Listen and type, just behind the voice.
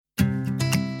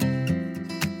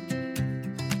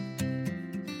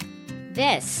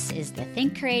This is the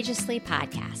Think Courageously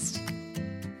podcast.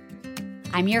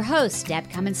 I'm your host, Deb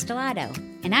Cummins Stellato,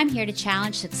 and I'm here to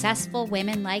challenge successful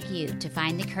women like you to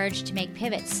find the courage to make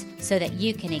pivots so that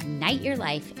you can ignite your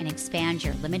life and expand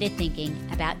your limited thinking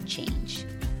about change.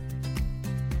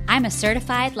 I'm a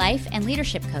certified life and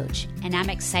leadership coach, and I'm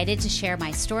excited to share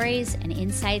my stories and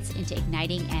insights into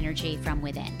igniting energy from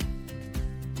within.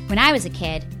 When I was a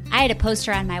kid, I had a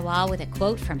poster on my wall with a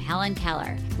quote from Helen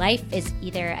Keller: "Life is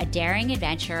either a daring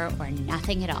adventure or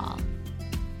nothing at all."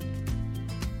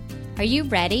 Are you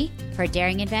ready for a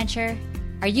daring adventure?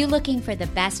 Are you looking for the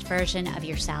best version of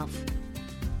yourself?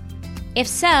 If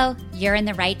so, you're in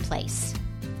the right place.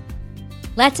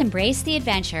 Let's embrace the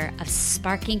adventure of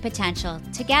sparking potential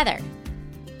together.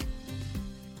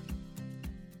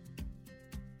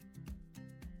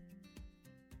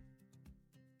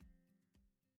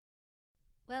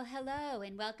 Well, hello,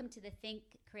 and welcome to the Think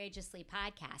Courageously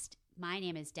podcast. My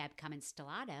name is Deb Cummins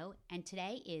Stellato, and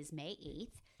today is May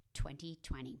 8th,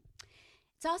 2020.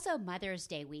 It's also Mother's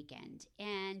Day weekend,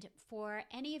 and for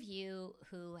any of you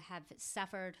who have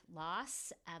suffered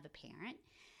loss of a parent,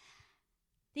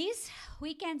 these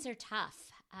weekends are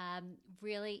tough,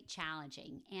 really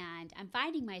challenging, and I'm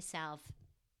finding myself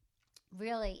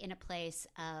really in a place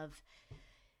of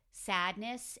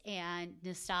sadness and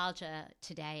nostalgia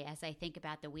today as I think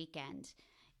about the weekend.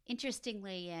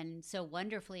 Interestingly and so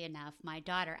wonderfully enough, my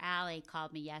daughter Allie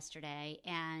called me yesterday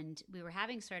and we were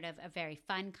having sort of a very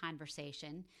fun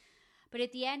conversation. But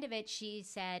at the end of it, she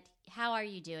said, "How are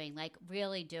you doing? Like,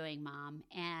 really doing, Mom?"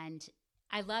 And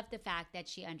I love the fact that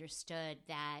she understood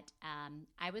that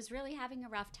I was really having a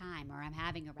rough time, or I'm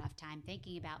having a rough time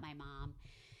thinking about my mom.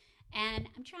 And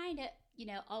I'm trying to,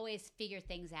 always figure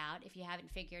things out. If you haven't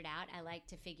figured out, I like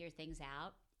to figure things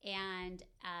out. And,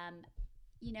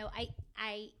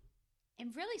 I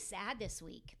am really sad this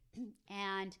week.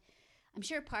 And I'm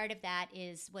sure part of that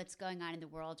is what's going on in the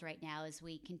world right now as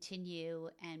we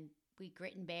continue and we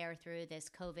grit and bear through this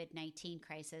COVID-19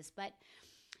 crisis. But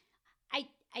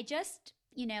I just,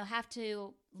 have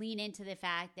to lean into the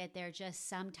fact that there are just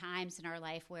some times in our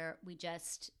life where we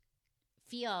just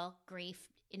feel grief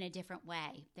in a different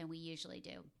way than we usually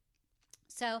do.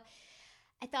 So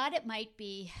I thought it might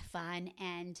be fun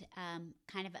and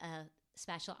kind of a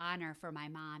special honor for my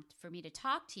mom for me to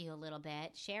talk to you a little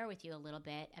bit, share with you a little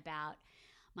bit about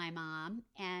my mom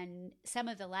and some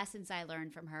of the lessons I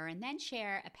learned from her, and then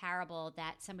share a parable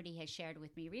that somebody has shared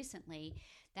with me recently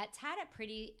that's had a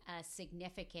pretty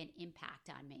significant impact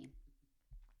on me.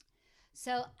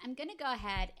 So I'm going to go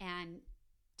ahead and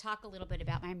talk a little bit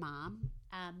about my mom.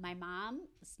 My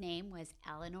mom's name was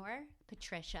Eleanor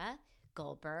Patricia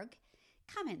Goldberg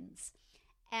Cummins.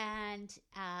 And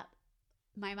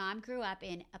my mom grew up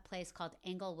in a place called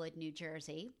Englewood, New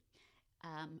Jersey.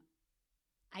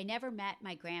 I never met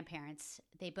my grandparents.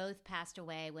 They both passed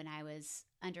away when I was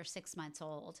under 6 months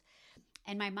old.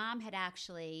 And my mom had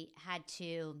actually had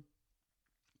to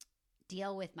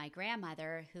deal with my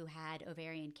grandmother, who had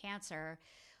ovarian cancer,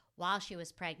 while she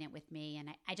was pregnant with me. And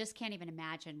I just can't even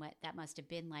imagine what that must have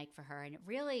been like for her. And it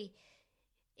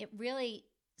really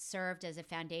served as a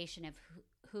foundation of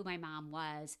who my mom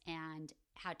was and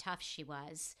how tough she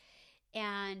was.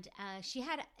 And she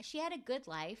had a good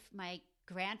life. My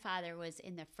grandfather was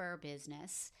in the fur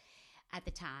business at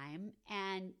the time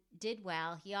and did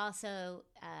well. He also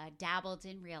dabbled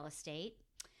in real estate,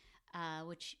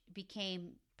 which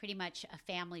became pretty much a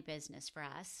family business for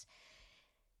us.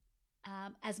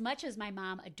 As much as my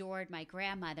mom adored my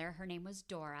grandmother, her name was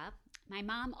Dora, my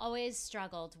mom always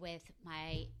struggled with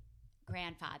my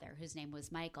grandfather, whose name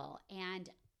was Michael. And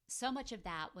so much of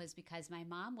that was because my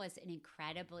mom was an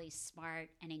incredibly smart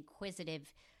and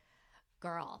inquisitive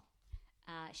girl.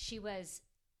 She was,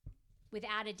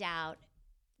 without a doubt,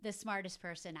 the smartest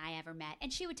person I ever met.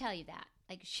 And she would tell you that.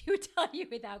 Like, she would tell you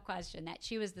without question that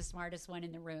she was the smartest one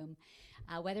in the room.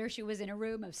 Whether she was in a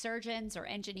room of surgeons or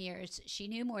engineers, she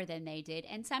knew more than they did.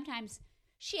 And sometimes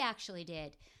she actually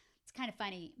did. It's kind of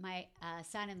funny. My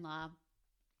son-in-law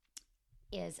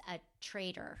is a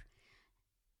trader.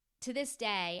 To this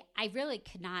day, I really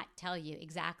cannot tell you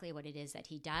exactly what it is that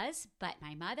he does, but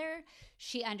my mother,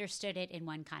 she understood it in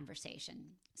one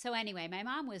conversation. So anyway, my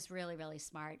mom was really, really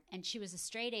smart, and she was a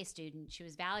straight A student. She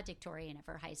was valedictorian of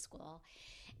her high school,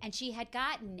 and she had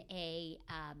gotten a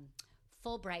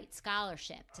Fulbright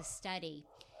scholarship to study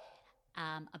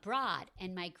abroad.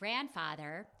 And my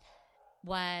grandfather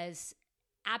was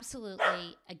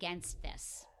absolutely against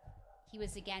this. He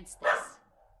was against this.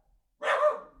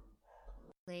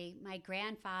 My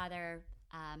grandfather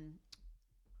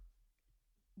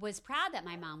was proud that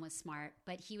my mom was smart,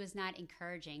 but he was not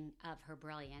encouraging of her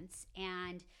brilliance.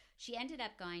 And she ended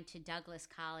up going to Douglas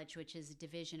College, which is a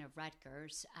division of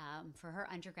Rutgers, for her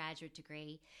undergraduate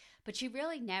degree. But she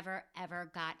really never,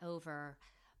 ever got over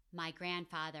my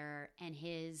grandfather and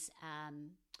his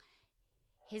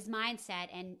mindset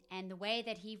and the way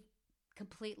that he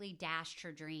completely dashed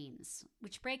her dreams,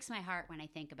 which breaks my heart when I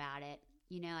think about it.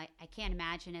 I can't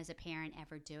imagine as a parent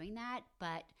ever doing that,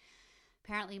 but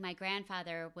apparently my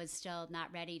grandfather was still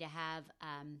not ready to have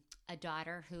a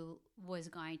daughter who was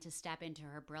going to step into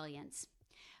her brilliance.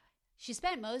 She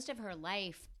spent most of her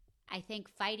life, I think,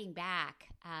 fighting back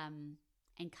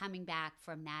and coming back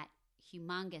from that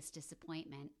humongous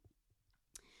disappointment.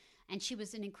 And she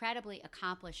was an incredibly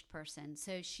accomplished person.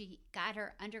 So she got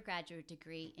her undergraduate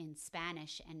degree in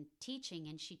Spanish and teaching,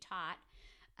 and she taught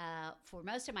for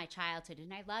most of my childhood.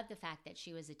 And I love the fact that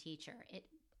she was a teacher. It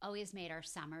always made our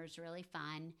summers really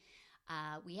fun.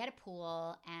 We had a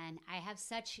pool, and I have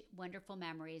such wonderful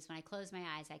memories. When I close my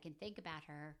eyes, I can think about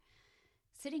her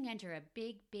sitting under a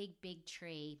big, big, big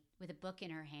tree with a book in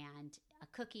her hand, a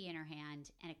cookie in her hand,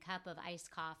 and a cup of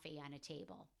iced coffee on a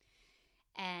table.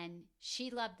 And she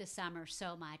loved the summer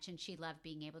so much, and she loved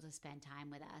being able to spend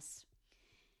time with us.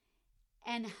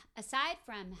 And aside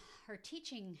from her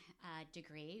teaching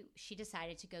degree, she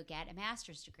decided to go get a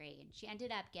master's degree. And she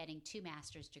ended up getting 2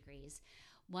 master's degrees.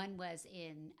 One was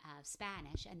in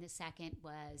Spanish, and the second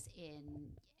was in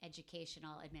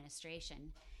educational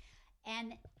administration.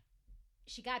 And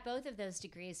she got both of those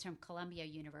degrees from Columbia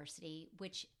University,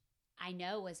 which I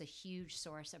know was a huge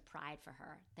source of pride for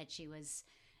her, that she was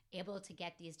able to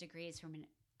get these degrees from an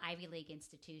Ivy League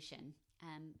institution.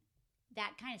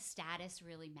 That kind of status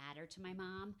really mattered to my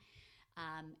mom.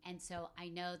 And so I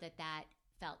know that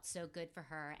felt so good for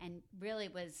her and really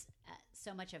was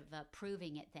so much of a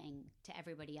proving it thing to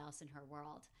everybody else in her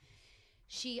world.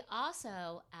 She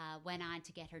also went on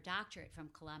to get her doctorate from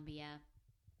Columbia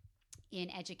in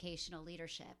educational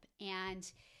leadership.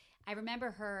 And I remember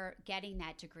her getting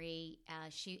that degree.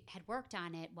 She had worked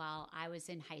on it while I was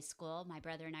in high school. My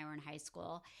brother and I were in high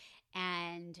school.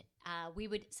 And we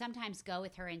would sometimes go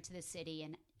with her into the city.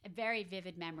 And very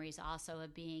vivid memories also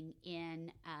of being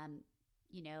in,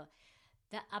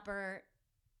 the Upper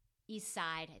East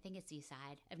Side, I think it's East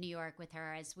Side of New York with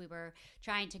her as we were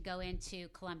trying to go into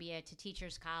Columbia to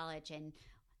Teachers College. And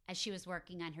as she was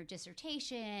working on her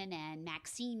dissertation, and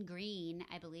Maxine Green,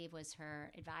 I believe, was her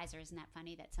advisor. Isn't that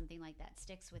funny that something like that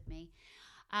sticks with me?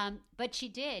 But she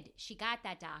did. She got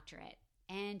that doctorate,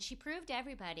 and she proved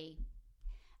everybody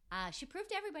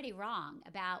wrong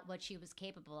about what she was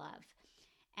capable of.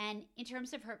 And in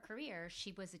terms of her career,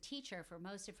 she was a teacher for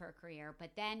most of her career,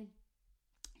 but then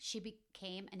she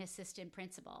became an assistant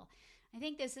principal. I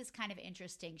think this is kind of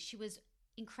interesting. She was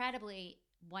incredibly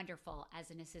wonderful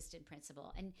as an assistant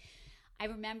principal. And I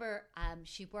remember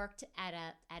she worked at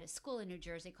a school in New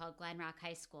Jersey called Glen Rock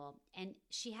High School. And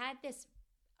she had this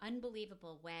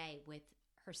unbelievable way with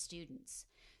her students.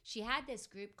 She had this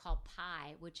group called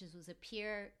PI, which was a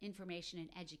peer information and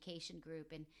education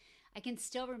group. And I can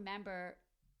still remember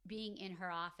being in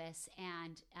her office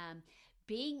and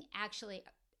being actually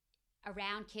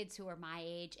around kids who were my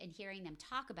age and hearing them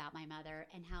talk about my mother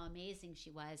and how amazing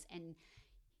she was, and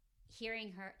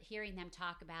hearing them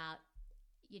talk about,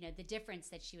 the difference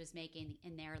that she was making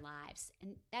in their lives.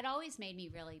 And that always made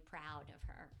me really proud of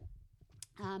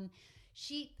her.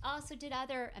 She also did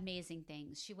other amazing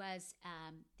things. She was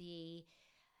the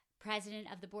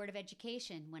president of the Board of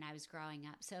Education when I was growing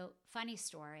up. So, funny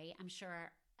story. I'm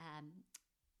sure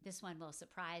this one will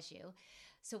surprise you.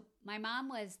 So, my mom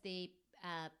was the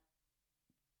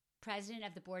president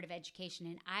of the Board of Education,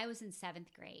 and I was in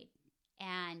 7th grade.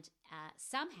 And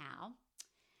somehow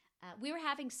we were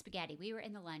having spaghetti. We were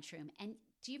in the lunchroom. And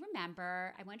do you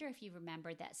remember, I wonder if you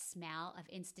remember that smell of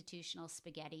institutional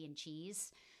spaghetti and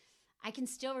cheese? I can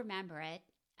still remember it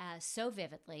so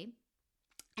vividly.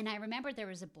 And I remember there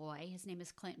was a boy, his name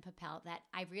is Clinton Papel, that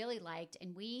I really liked.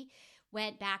 And we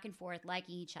went back and forth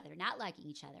liking each other, not liking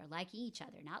each other, liking each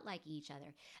other, not liking each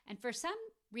other. And for some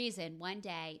reason, one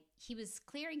day, he was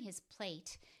clearing his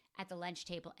plate at the lunch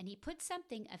table, and he put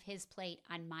something of his plate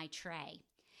on my tray.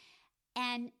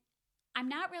 And I'm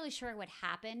not really sure what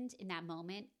happened in that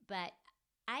moment, but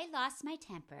I lost my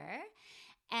temper,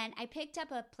 and I picked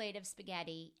up a plate of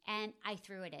spaghetti, and I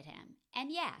threw it at him. And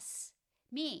yes,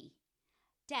 me,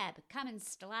 Deb Cummins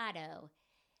Stellato,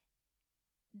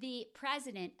 the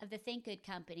president of the Think Good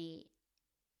Company,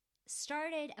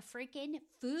 started a freaking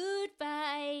food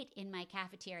fight in my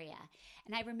cafeteria.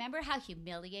 And I remember how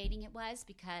humiliating it was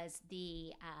because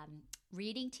the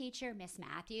reading teacher, Miss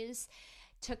Matthews,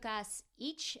 took us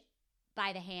each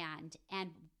by the hand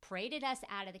and paraded us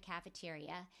out of the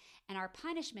cafeteria. And our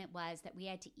punishment was that we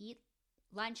had to eat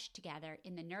lunch together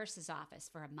in the nurse's office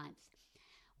for a month.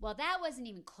 Well, that wasn't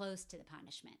even close to the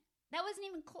punishment. That wasn't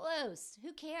even close.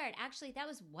 Who cared? Actually, that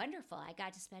was wonderful. I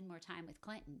got to spend more time with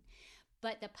Clinton.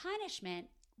 But the punishment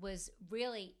was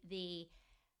really the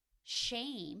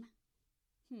shame.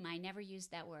 I never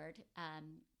used that word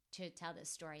to tell this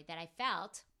story, that I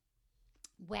felt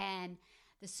when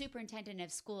the superintendent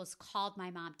of schools called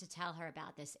my mom to tell her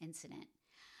about this incident.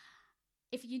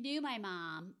 If you knew my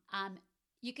mom,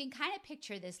 you can kind of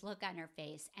picture this look on her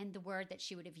face and the word that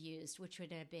she would have used, which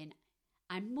would have been,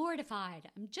 "I'm mortified.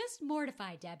 I'm just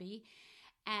mortified, Debbie."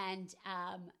 And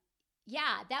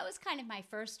yeah, that was kind of my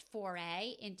first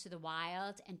foray into the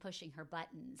wild and pushing her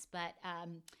buttons. But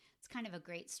it's kind of a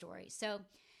great story. So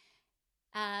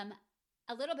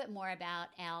a little bit more about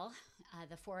Elle,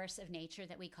 the force of nature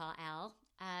that we call Elle.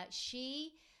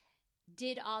 She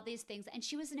did all these things, and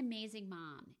she was an amazing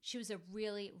mom. She was a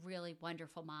really, really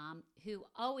wonderful mom who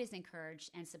always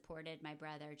encouraged and supported my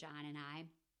brother, John, and I.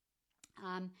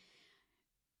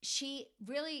 She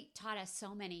really taught us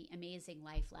so many amazing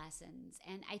life lessons.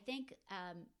 And I think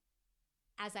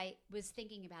as I was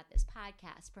thinking about this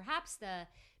podcast, perhaps the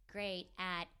great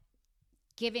at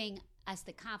giving us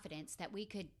the confidence that we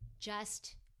could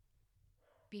just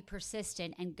be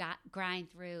persistent and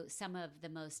grind through some of the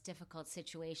most difficult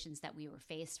situations that we were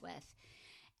faced with.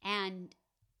 And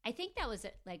I think that was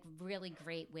really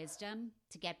great wisdom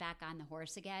to get back on the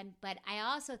horse again. But I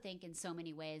also think in so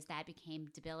many ways that became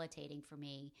debilitating for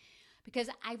me because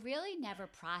I really never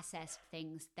processed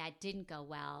things that didn't go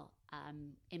well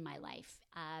in my life.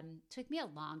 Took me a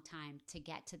long time to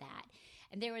get to that.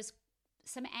 And there was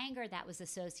some anger that was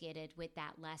associated with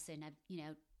that lesson of,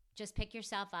 just pick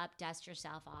yourself up, dust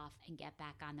yourself off, and get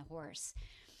back on the horse.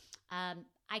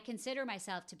 I consider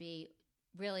myself to be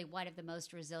really one of the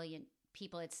most resilient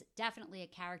people. It's definitely a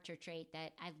character trait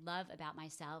that I love about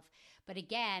myself. But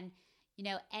again,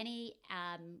 any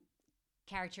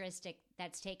characteristic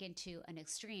that's taken to an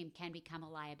extreme can become a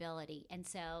liability. And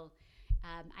so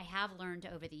I have learned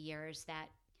over the years that,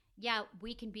 yeah,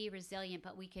 we can be resilient,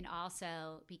 but we can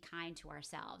also be kind to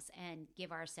ourselves and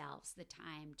give ourselves the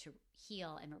time to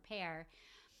heal and repair.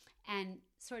 And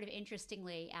sort of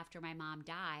interestingly, after my mom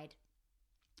died,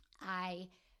 I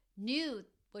knew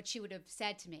what she would have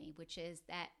said to me, which is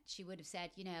that she would have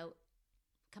said,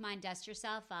 come on, dust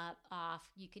yourself off.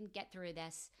 You can get through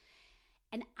this.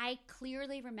 And I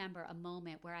clearly remember a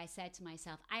moment where I said to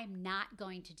myself, I am not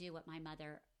going to do what my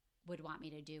mother would want me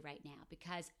to do right now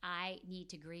because I need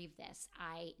to grieve this.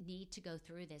 I need to go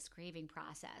through this grieving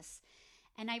process.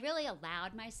 And I really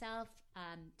allowed myself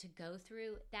to go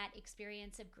through that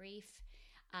experience of grief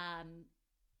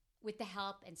with the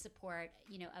help and support,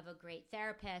 of a great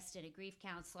therapist and a grief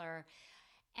counselor.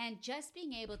 And just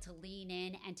being able to lean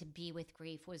in and to be with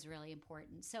grief was really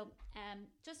important. So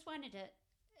just wanted to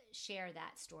share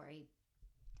that story.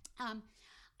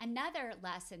 Another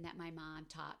lesson that my mom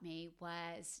taught me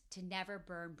was to never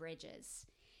burn bridges.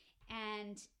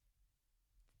 And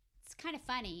it's kind of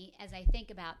funny as I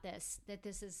think about this, that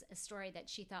this is a story that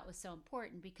she thought was so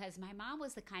important because my mom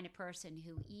was the kind of person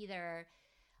who either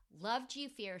loved you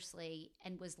fiercely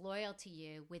and was loyal to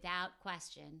you without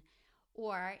question,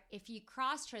 or if you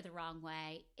crossed her the wrong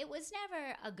way, it was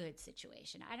never a good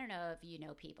situation. I don't know if you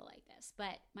know people like this,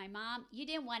 but my mom, you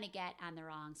didn't want to get on the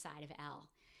wrong side of Elle.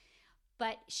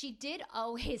 But she did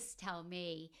always tell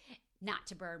me not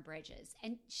to burn bridges.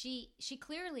 And she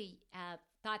clearly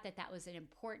thought that was an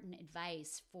important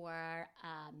advice for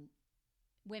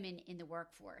women in the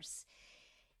workforce.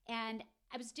 And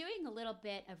I was doing a little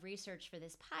bit of research for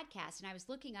this podcast, and I was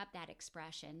looking up that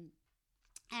expression.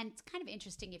 And it's kind of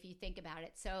interesting if you think about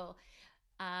it. So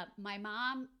my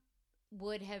mom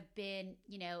would have been,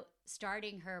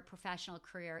 starting her professional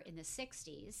career in the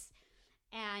 60s.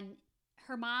 And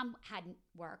her mom hadn't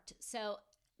worked. So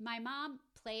my mom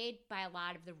played by a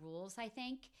lot of the rules, I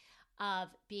think, of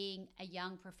being a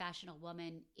young professional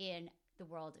woman in the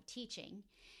world of teaching.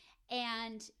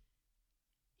 And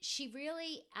she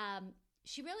really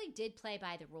did play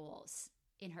by the rules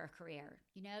in her career.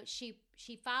 She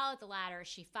followed the ladder.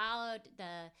 She followed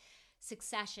the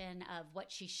succession of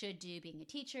what she should do, being a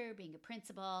teacher, being a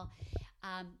principal.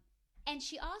 And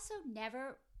she also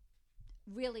never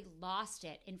really lost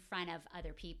it in front of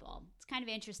other people. It's kind of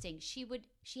interesting. She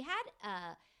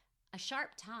had a sharp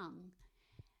tongue,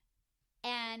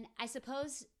 and I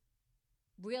suppose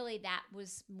really that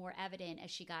was more evident as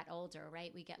she got older,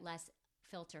 right? We get less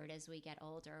filtered as we get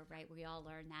older, right? We all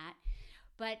learn that.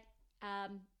 But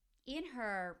in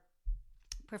her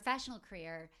professional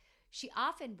career, she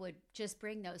often would just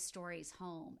bring those stories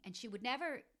home, and she would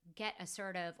never get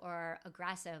assertive or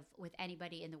aggressive with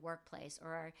anybody in the workplace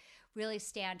or really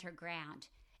stand her ground.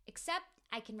 Except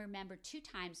I can remember 2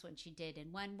 times when she did,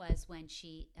 and one was when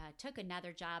she took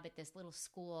another job at this little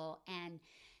school, and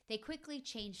they quickly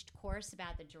changed course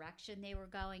about the direction they were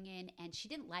going in, and she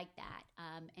didn't like that,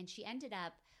 and she ended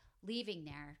up leaving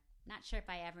there. Not sure if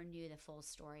I ever knew the full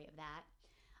story of that.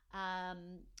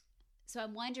 So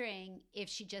I'm wondering if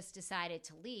she just decided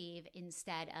to leave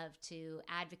instead of to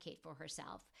advocate for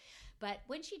herself. But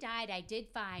when she died, I did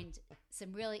find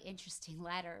some really interesting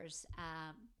letters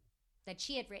that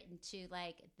she had written to,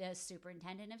 like, the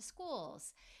superintendent of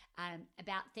schools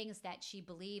about things that she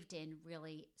believed in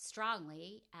really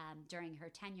strongly during her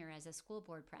tenure as a school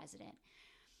board president.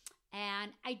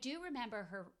 And I do remember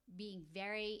her being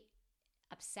very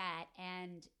upset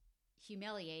and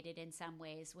humiliated in some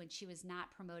ways when she was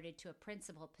not promoted to a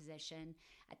principal position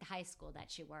at the high school that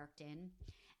she worked in.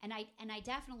 And I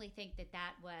definitely think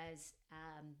that was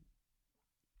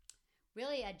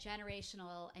really a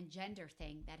generational and gender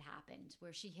thing that happened,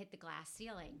 where she hit the glass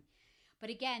ceiling. But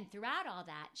again, throughout all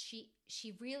that, she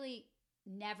really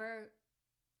never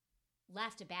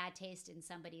left a bad taste in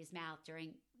somebody's mouth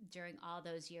during all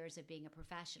those years of being a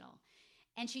professional.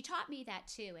 And she taught me that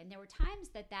too. And there were times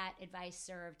that advice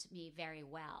served me very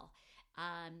well.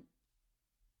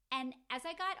 And as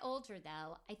I got older,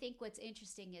 though, I think what's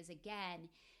interesting is, again,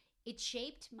 it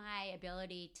shaped my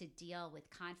ability to deal with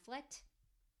conflict.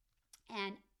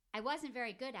 And I wasn't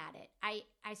very good at it.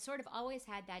 I sort of always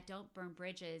had that don't burn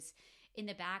bridges in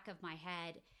the back of my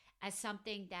head as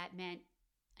something that meant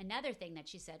another thing that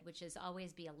she said, which is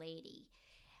always be a lady.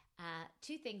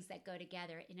 Two things that go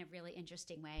together in a really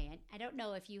interesting way. And I don't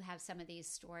know if you have some of these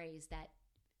stories that,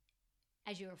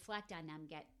 as you reflect on them,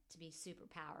 get to be super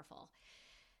powerful.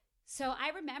 So I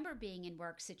remember being in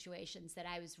work situations that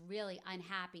I was really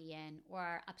unhappy in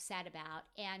or upset about.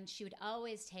 And she would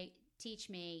always teach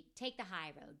me, take the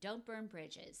high road, don't burn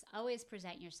bridges, always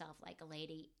present yourself like a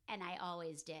lady. And I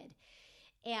always did.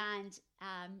 And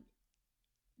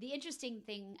the interesting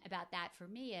thing about that for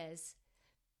me is,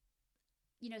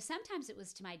 sometimes it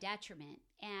was to my detriment.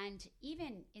 And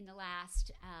even in the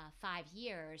last 5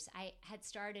 years, I had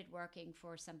started working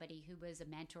for somebody who was a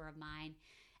mentor of mine,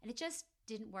 and it just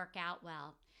didn't work out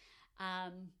well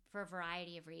for a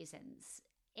variety of reasons.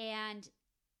 And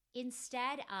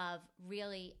instead of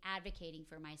really advocating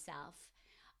for myself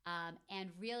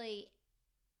and really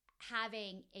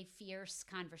having a fierce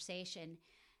conversation,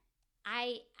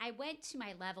 I went to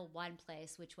my level 1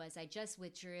 place, which was I just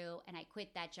withdrew and I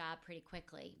quit that job pretty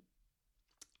quickly.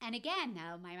 And again,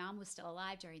 though, my mom was still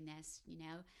alive during this,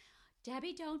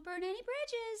 Debbie, don't burn any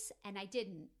bridges. And I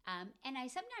didn't. And I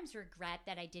sometimes regret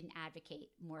that I didn't advocate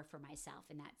more for myself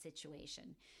in that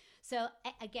situation. So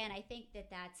again, I think that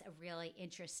that's a really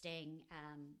interesting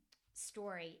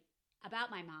story about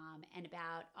my mom, and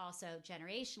about also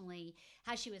generationally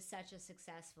how she was such a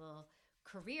successful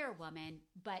career woman,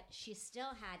 but she still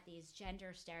had these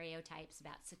gender stereotypes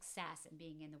about success and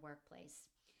being in the workplace.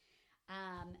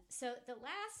 So the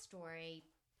last story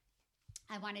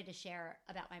I wanted to share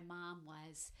about my mom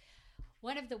was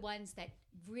one of the ones that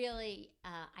really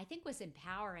I think was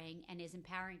empowering and is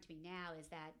empowering to me now, is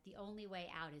that the only way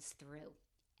out is through.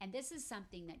 And this is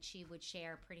something that she would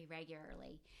share pretty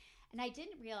regularly. And I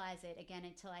didn't realize it, again,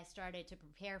 until I started to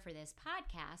prepare for this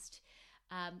podcast,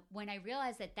 when I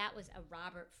realized that was a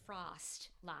Robert Frost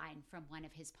line from one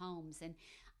of his poems. And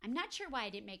I'm not sure why I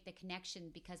didn't make the connection,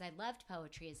 because I loved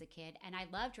poetry as a kid, and I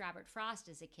loved Robert Frost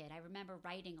as a kid. I remember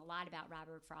writing a lot about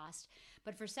Robert Frost,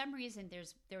 but for some reason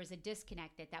there was a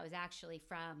disconnect that was actually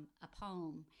from a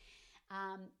poem.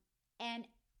 And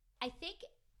I think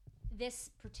this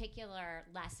particular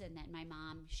lesson that my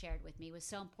mom shared with me was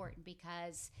so important,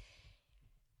 because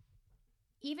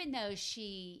even though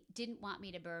she didn't want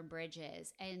me to burn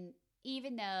bridges, and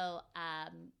even though,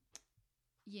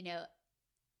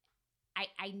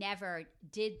 I never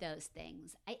did those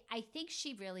things, I think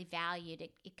she really valued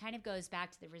it. It kind of goes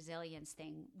back to the resilience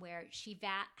thing, where she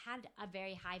had a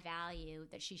very high value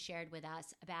that she shared with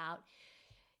us about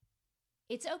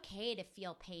it's okay to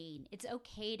feel pain. It's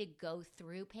okay to go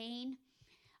through pain.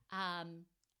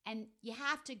 And you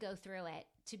have to go through it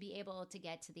to be able to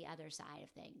get to the other side of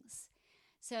things.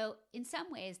 So in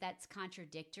some ways that's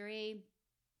contradictory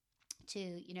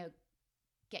to,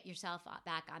 get yourself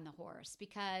back on the horse,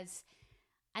 because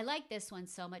I like this one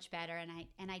so much better.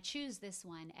 And I choose this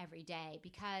one every day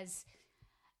because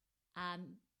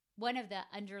one of the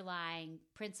underlying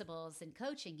principles in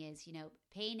coaching is,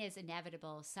 pain is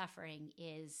inevitable. Suffering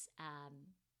is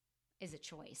a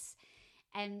choice.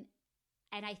 And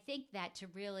And I think that to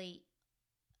really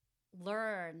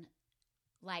learn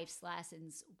life's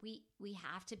lessons, we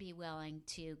have to be willing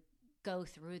to go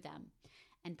through them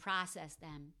and process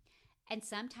them, and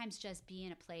sometimes just be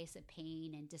in a place of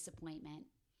pain and disappointment.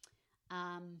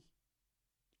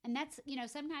 And that's,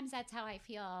 sometimes that's how I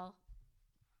feel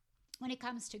when it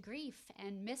comes to grief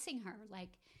and missing her.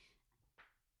 Like,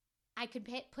 I could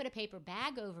put a paper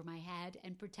bag over my head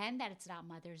and pretend that it's not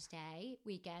Mother's Day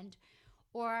weekend,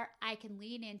 or I can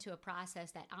lean into a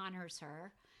process that honors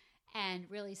her and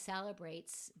really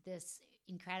celebrates this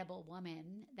incredible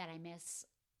woman that I miss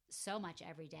so much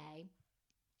every day.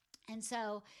 And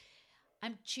so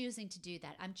I'm choosing to do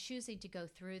that. I'm choosing to go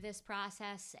through this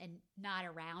process and not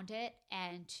around it,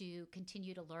 and to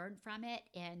continue to learn from it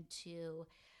and to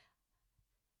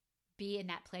be in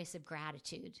that place of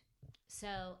gratitude. So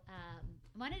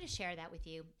I wanted to share that with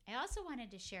you. I also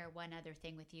wanted to share one other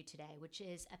thing with you today, which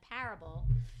is a parable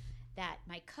that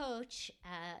my coach,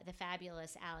 the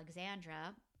fabulous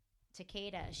Alexandra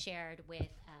Takeda, shared with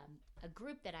a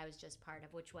group that I was just part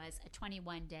of, which was a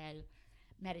 21-day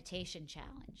meditation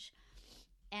challenge.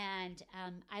 And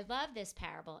I love this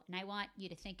parable, and I want you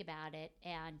to think about it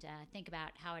and think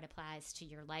about how it applies to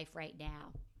your life right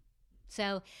now.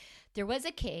 So there was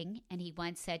a king, and he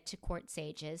once said to court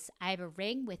sages, "I have a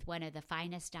ring with one of the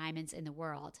finest diamonds in the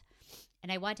world,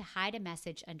 and I want to hide a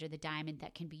message under the diamond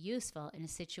that can be useful in a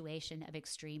situation of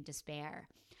extreme despair.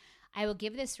 I will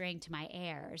give this ring to my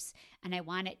heirs, and I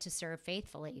want it to serve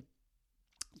faithfully.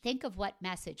 Think of what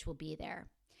message will be there.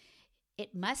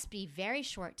 It must be very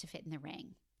short to fit in the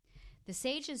ring." The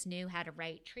sages knew how to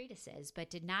write treatises, but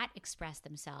did not express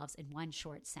themselves in one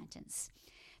short sentence.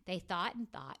 They thought and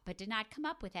thought, but did not come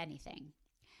up with anything.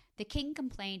 The king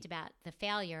complained about the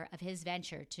failure of his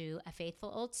venture to a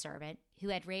faithful old servant who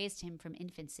had raised him from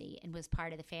infancy and was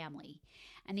part of the family.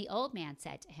 And the old man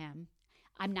said to him,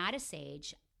 "I'm not a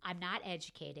sage, I'm not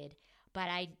educated, but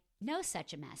I know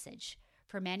such a message.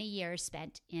 For many years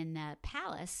spent in the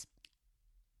palace,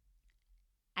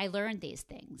 I learned these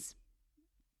things.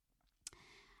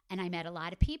 And I met a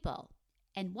lot of people.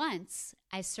 And once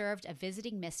I served a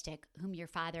visiting mystic whom your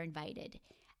father invited,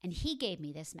 and he gave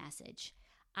me this message.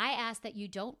 I ask that you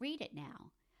don't read it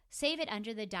now. Save it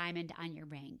under the diamond on your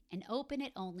ring and open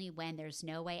it only when there's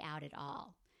no way out at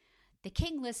all." The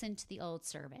king listened to the old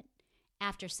servant.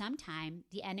 After some time,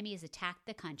 the enemies attacked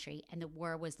the country, and the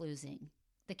war was losing.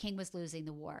 The king was losing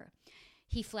the war.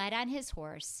 He fled on his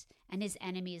horse, and his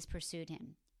enemies pursued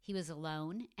him. He was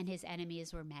alone, and his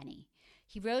enemies were many.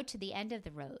 He rode to the end of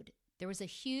the road. There was a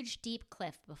huge, deep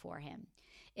cliff before him.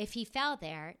 If he fell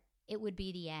there, it would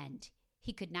be the end.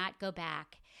 He could not go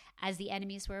back, as the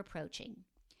enemies were approaching.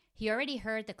 He already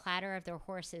heard the clatter of their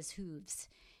horses' hooves.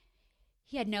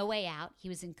 He had no way out. He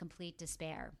was in complete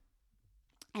despair.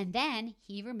 And then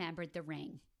he remembered the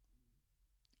ring.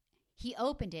 He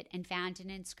opened it and found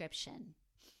an inscription.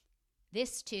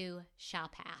 "This too shall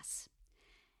pass."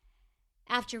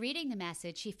 After reading the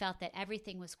message, he felt that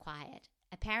everything was quiet.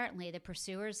 Apparently, the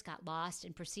pursuers got lost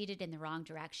and proceeded in the wrong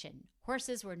direction.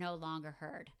 Horses were no longer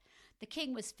heard. The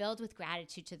king was filled with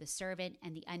gratitude to the servant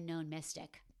and the unknown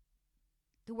mystic.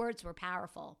 The words were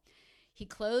powerful. He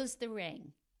closed the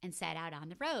ring and set out on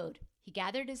the road. He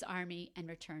gathered his army and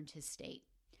returned to his state.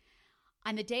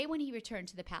 On the day when he returned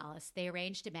to the palace, they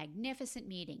arranged a magnificent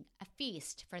meeting, a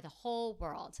feast for the whole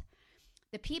world.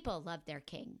 The people loved their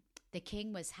king. The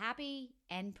king was happy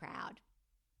and proud.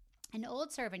 An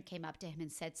old servant came up to him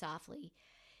and said softly,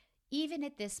 "Even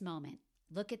at this moment,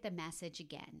 look at the message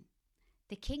again."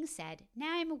 The king said,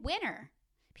 "Now I'm a winner.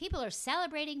 People are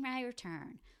celebrating my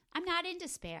return. I'm not in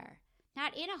despair,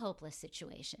 not in a hopeless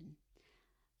situation."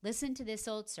 "Listen to this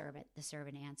old servant," the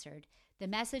servant answered. "The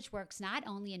message works not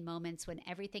only in moments when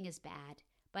everything is bad,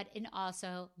 but in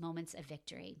also moments of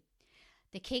victory."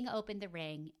 The king opened the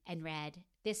ring and read,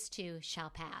 "This too shall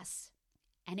pass."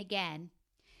 And again,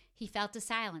 he felt a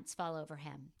silence fall over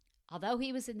him. Although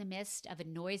he was in the midst of a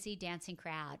noisy, dancing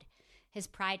crowd, his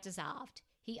pride dissolved.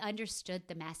 He understood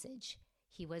the message.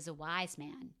 He was a wise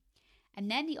man. And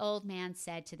then the old man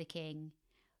said to the king,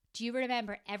 "Do you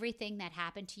remember everything that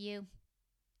happened to you?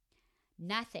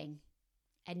 Nothing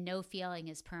and no feeling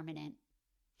is permanent.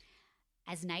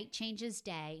 As night changes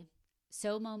day,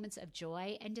 so moments of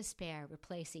joy and despair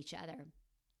replace each other.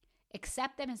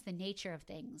 Accept them as the nature of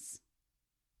things,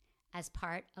 as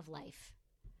part of life."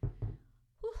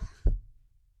 Whew.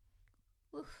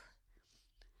 Whew.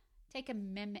 Take a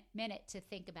minute to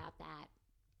think about that.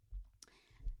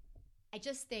 I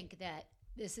just think that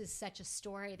this is such a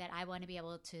story that I want to be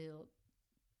able to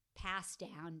pass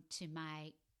down to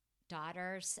my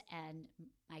daughters and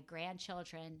my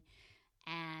grandchildren,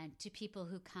 and to people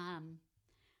who come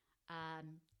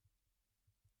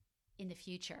in the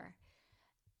future.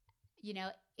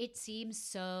 It seems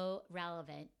so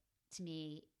relevant to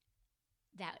me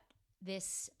that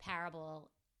this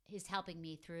parable is helping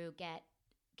me get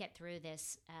through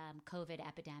this COVID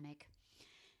epidemic.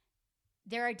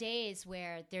 There are days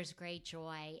where there's great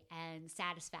joy and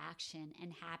satisfaction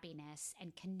and happiness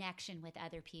and connection with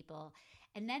other people.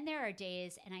 And then there are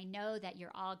days, and I know that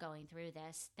you're all going through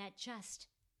this, that just,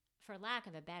 for lack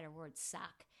of a better word,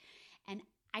 suck. And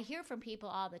I hear from people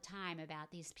all the time about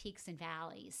these peaks and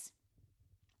valleys,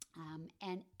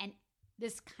 and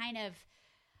this kind of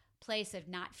place of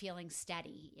not feeling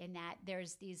steady, in that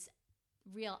there's these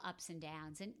real ups and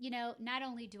downs. And, not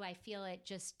only do I feel it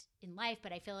just in life,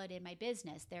 but I feel it in my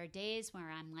business. There are days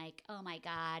where I'm like, oh my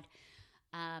God,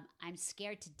 I'm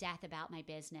scared to death about my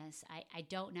business. I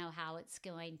don't know how it's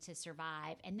going to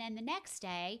survive. And then the next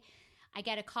day, I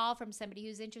get a call from somebody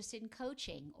who's interested in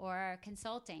coaching or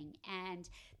consulting, and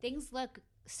things look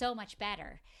so much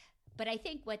better. But I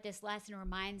think what this lesson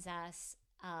reminds us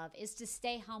of is to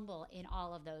stay humble in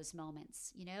all of those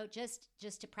moments, just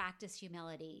to practice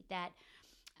humility, that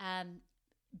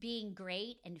being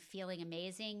great and feeling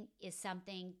amazing is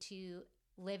something to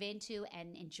live into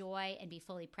and enjoy and be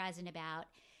fully present about.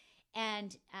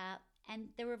 And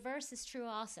the reverse is true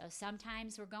also.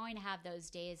 Sometimes we're going to have those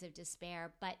days of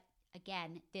despair, but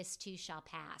again, this too shall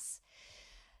pass.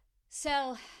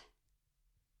 So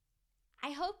I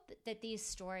hope that these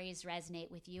stories resonate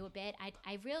with you a bit.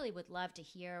 I really would love to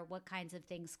hear what kinds of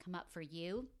things come up for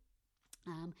you.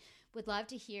 Would love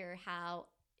to hear how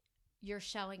you're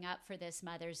showing up for this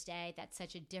Mother's Day. That's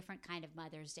such a different kind of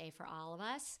Mother's Day for all of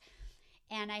us.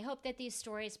 And I hope that these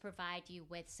stories provide you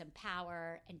with some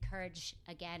power and courage,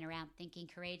 again, around thinking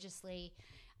courageously,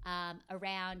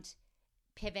 around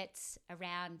pivots,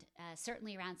 around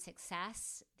certainly around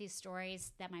success. These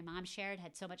stories that my mom shared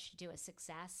had so much to do with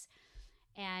success.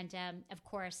 And of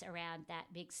course, around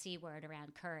that big C word,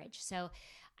 around courage. So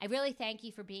I really thank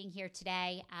you for being here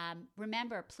today.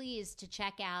 Remember, please, to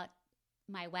check out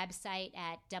my website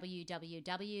at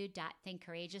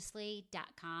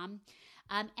www.thinkcourageously.com,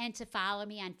 and to follow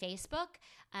me on Facebook.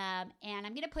 And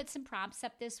I'm going to put some prompts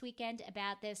up this weekend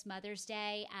about this Mother's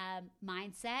Day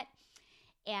mindset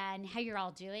and how you're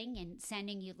all doing, and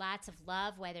sending you lots of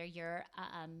love, whether you're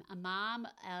a mom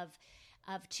of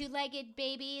two-legged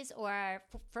babies or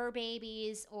fur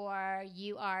babies, or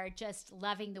you are just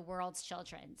loving the world's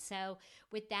children. So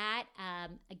with that,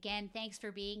 again, thanks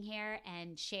for being here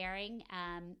and sharing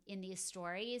in these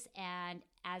stories. And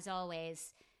as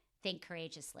always, think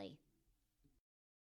courageously.